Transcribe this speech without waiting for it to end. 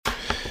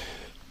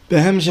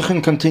Behemshich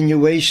in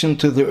continuation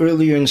to the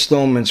earlier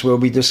installments where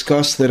we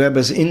discussed the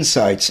Rebbe's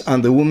insights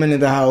on the woman in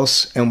the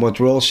house and what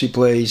role she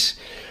plays,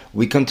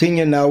 we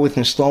continue now with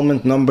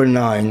installment number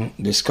 9,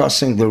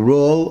 discussing the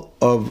role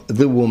of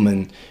the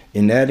woman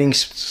in adding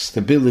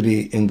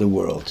stability in the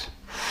world.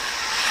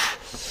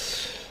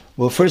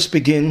 We'll first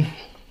begin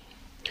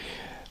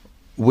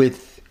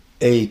with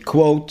a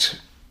quote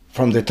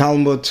from the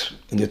Talmud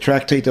in the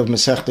tractate of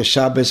Masechta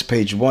Shabbos,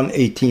 page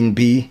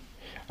 118b,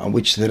 on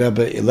which the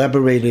Rebbe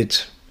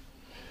elaborated.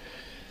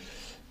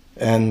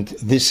 And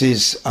this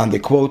is on the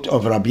quote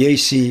of Rabbi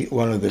Yossi,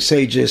 one of the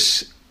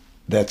sages,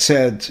 that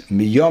said,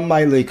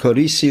 "Miyomai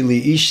lekorisi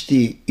li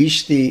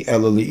ishti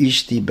elo li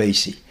ishti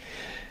beisi."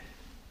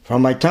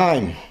 From my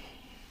time,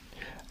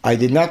 I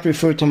did not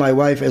refer to my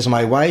wife as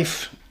my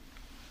wife,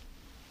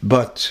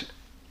 but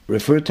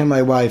refer to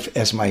my wife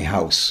as my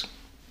house.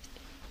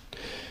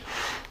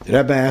 The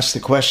Rebbe asked the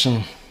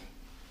question,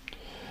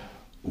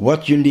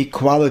 what unique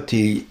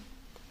quality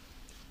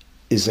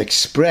is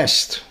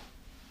expressed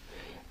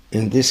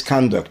in this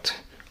conduct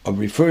of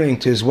referring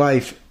to his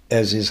wife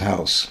as his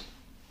house?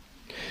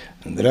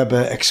 And the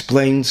Rebbe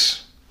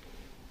explains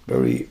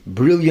very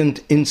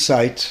brilliant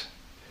insight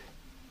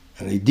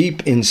and a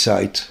deep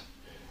insight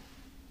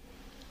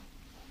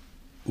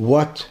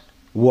what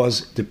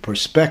was the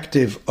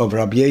perspective of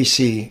Rabbi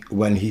Yossi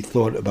when he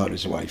thought about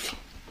his wife.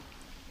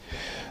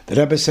 The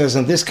Rebbe says,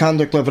 in this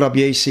conduct of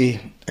Rabbi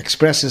Yossi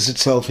expresses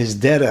itself his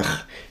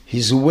derech,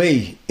 his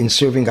way in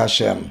serving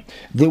Hashem,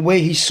 the way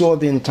he saw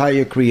the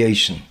entire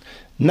creation.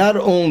 Not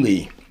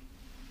only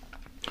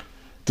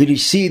did he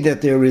see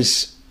that there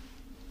is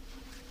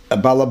a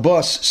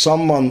balabos,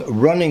 someone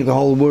running the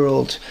whole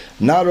world,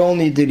 not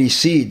only did he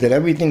see that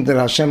everything that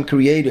Hashem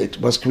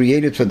created was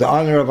created for the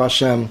honor of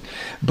Hashem,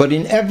 but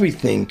in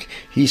everything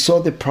he saw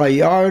the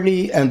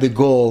priority and the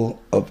goal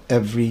of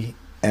every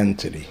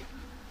entity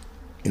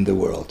in the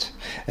world.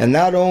 And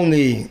not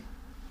only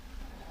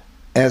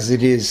as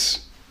it is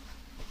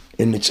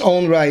in its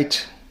own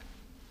right,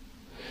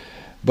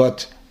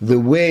 but the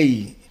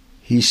way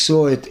he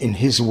saw it in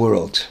his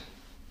world.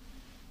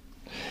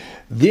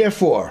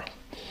 Therefore,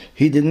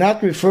 he did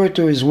not refer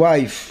to his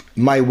wife,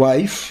 my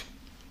wife,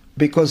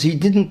 because he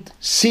didn't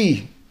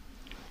see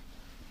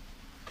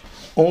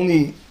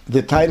only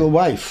the title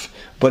wife,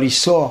 but he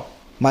saw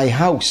my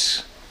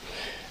house,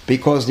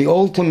 because the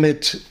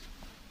ultimate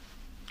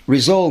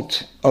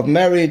result of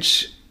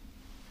marriage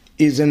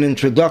is an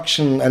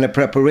introduction and a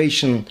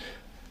preparation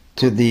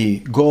to the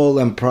goal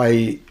and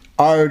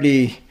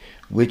priority,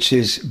 which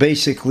is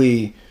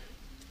basically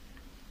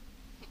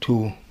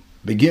to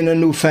begin a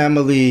new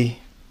family,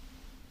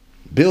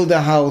 build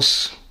a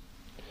house,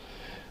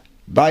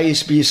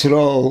 Bayis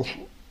B'Yisrael,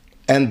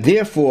 and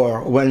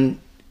therefore, when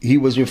he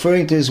was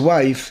referring to his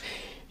wife,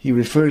 he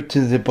referred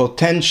to the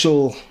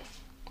potential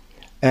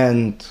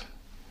and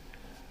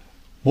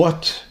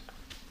what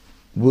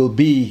will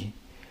be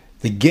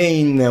the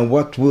gain and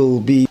what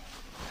will be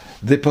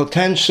the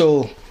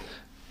potential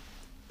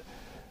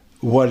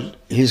what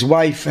his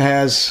wife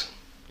has,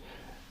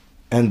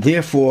 and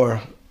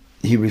therefore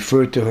he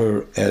referred to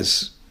her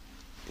as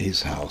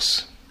his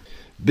house.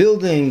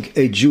 Building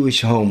a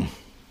Jewish home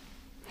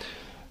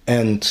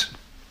and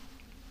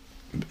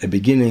a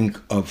beginning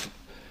of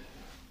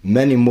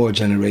many more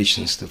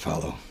generations to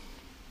follow.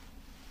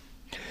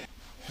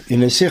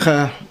 In a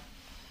Sikha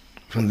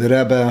from the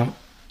Rebbe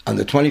on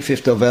the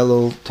 25th of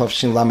Elul,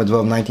 Tovshin Lamed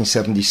Vav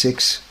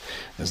 1976,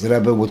 as the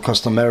Rebbe would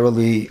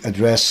customarily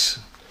address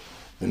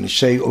the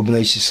Neshei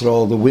Ubnei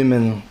Yisrael, the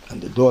women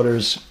and the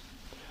daughters,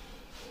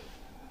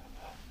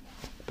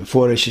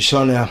 before Rosh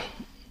Hashanah,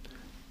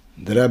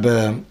 the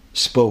Rebbe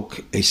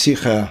spoke a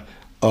Sikha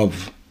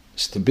of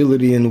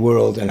stability in the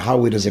world and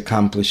how it is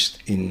accomplished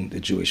in the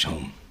Jewish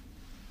home.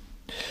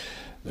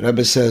 The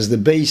Rebbe says the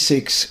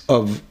basics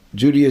of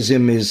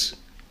Judaism is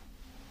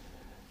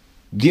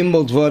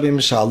Gimel Dvarim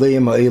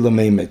Sha'aleim Ha'olam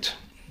Eimet,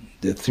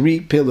 the 3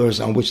 pillars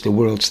on which the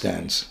world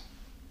stands.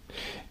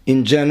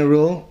 In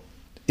general,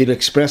 it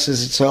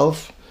expresses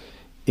itself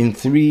in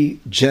 3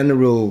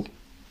 general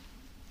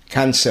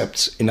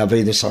concepts in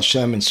Avodas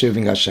Hashem and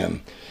serving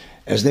Hashem.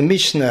 As the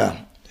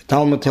Mishnah, the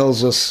Talmud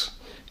tells us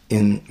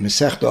in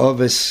Masechta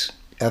Avos,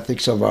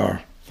 Ethics of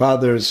Our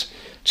Fathers,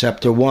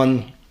 chapter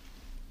 1,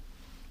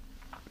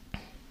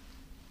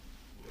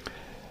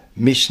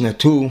 Mishnah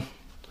 2,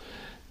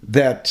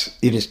 that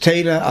it is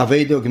Torah,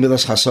 Aveda,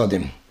 Gemilas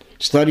Chasadim,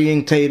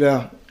 studying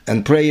Torah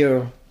and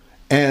prayer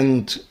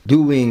and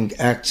doing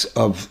acts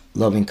of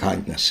loving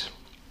kindness.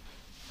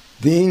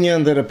 The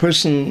inyan that a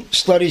person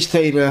studies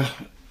Torah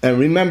and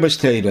remembers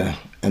Torah,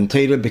 and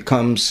Torah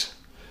becomes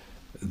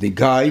the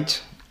guide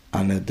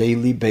on a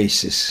daily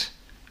basis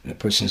in a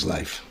person's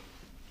life.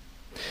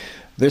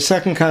 The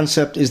second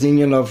concept is the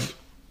inyan of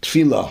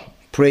tefillah,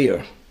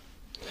 prayer.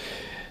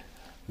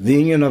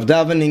 The inyan of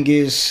davening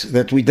is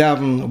that we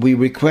daven, we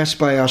request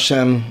by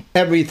Hashem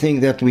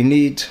everything that we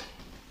need,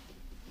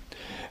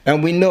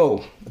 and we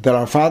know that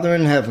our Father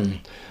in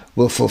heaven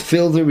will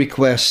fulfill the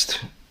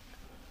request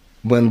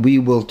when we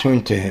will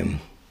turn to Him.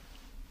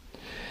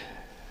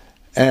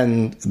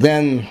 And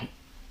then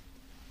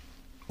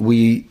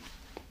we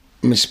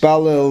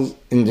mispalel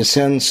in the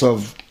sense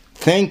of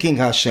thanking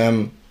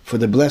Hashem for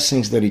the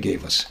blessings that He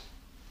gave us.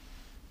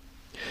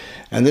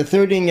 And the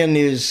third inyan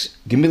is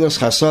Gemilas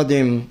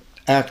Chasadim,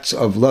 acts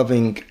of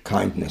loving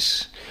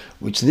kindness,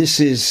 which this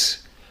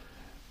is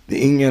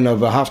the inyan of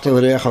Ahavta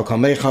l'reacha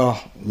kamecha,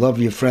 love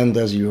your friend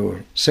as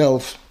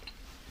yourself.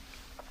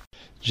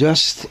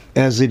 Just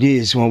as it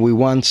is when we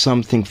want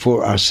something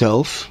for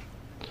ourselves,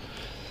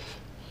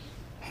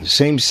 in the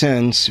same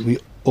sense, we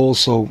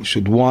also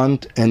should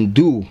want and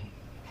do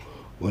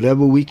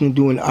whatever we can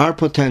do in our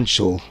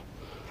potential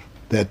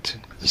that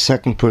the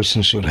second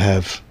person should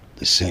have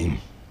the same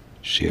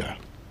share.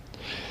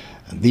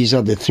 And these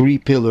are the three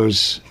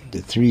pillars,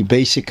 the three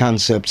basic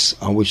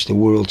concepts on which the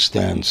world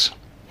stands.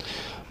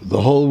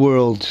 The whole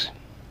world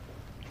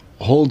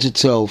holds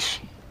itself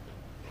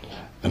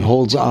and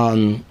holds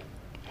on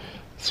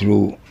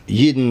through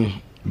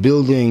Yidden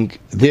building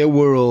their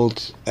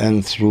world,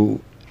 and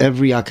through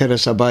every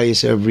Akeres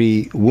Abayis,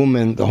 every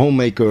woman, the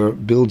homemaker,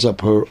 builds up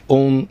her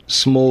own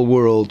small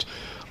world,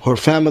 her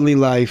family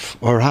life,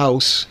 her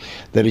house,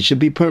 that it should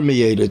be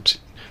permeated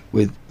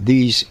with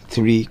these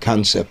three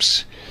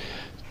concepts: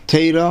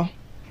 Torah,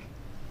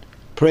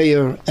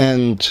 prayer,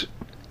 and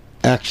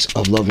acts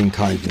of loving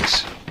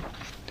kindness.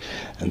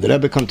 And the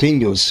Rebbe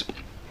continues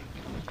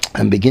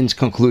and begins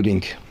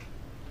concluding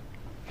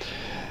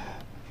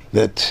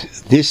that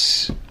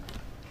this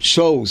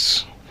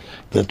shows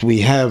that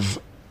we have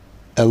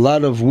a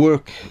lot of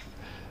work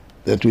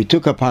that we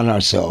took upon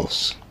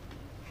ourselves.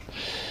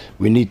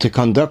 We need to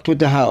conduct with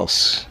the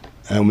house,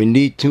 and we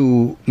need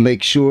to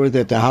make sure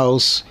that the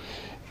house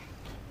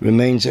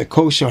remains a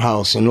kosher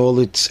house in all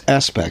its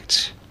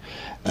aspects.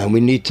 And we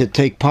need to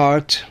take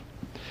part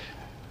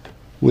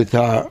with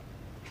our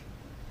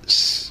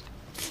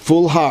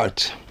full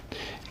heart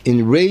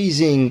in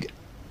raising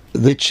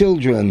the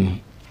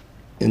children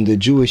in the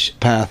Jewish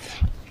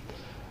path,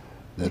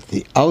 that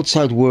the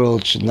outside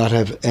world should not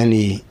have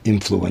any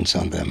influence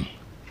on them.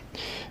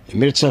 In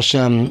Mirz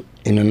Hashem,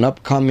 in an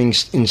upcoming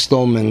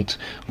installment,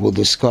 we'll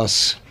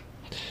discuss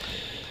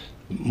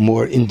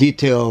more in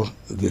detail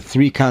the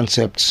three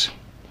concepts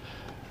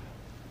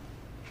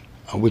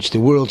on which the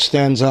world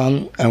stands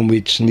on and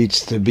which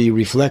needs to be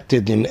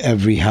reflected in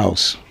every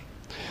house.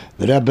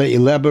 The Rebbe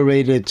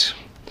elaborated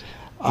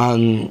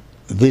on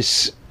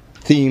this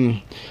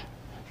theme,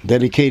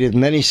 dedicated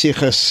many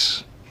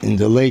sichas in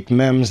the late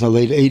MEMS, the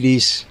late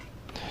 80s,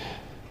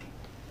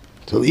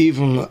 till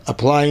even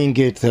applying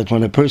it that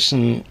when a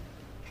person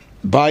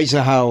buys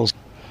a house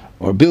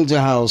or builds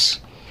a house,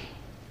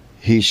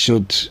 he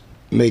should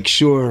make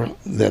sure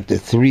that the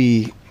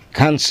three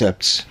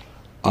concepts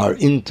are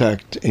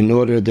intact in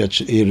order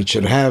that it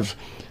should have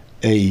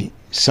a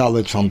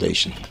solid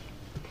foundation.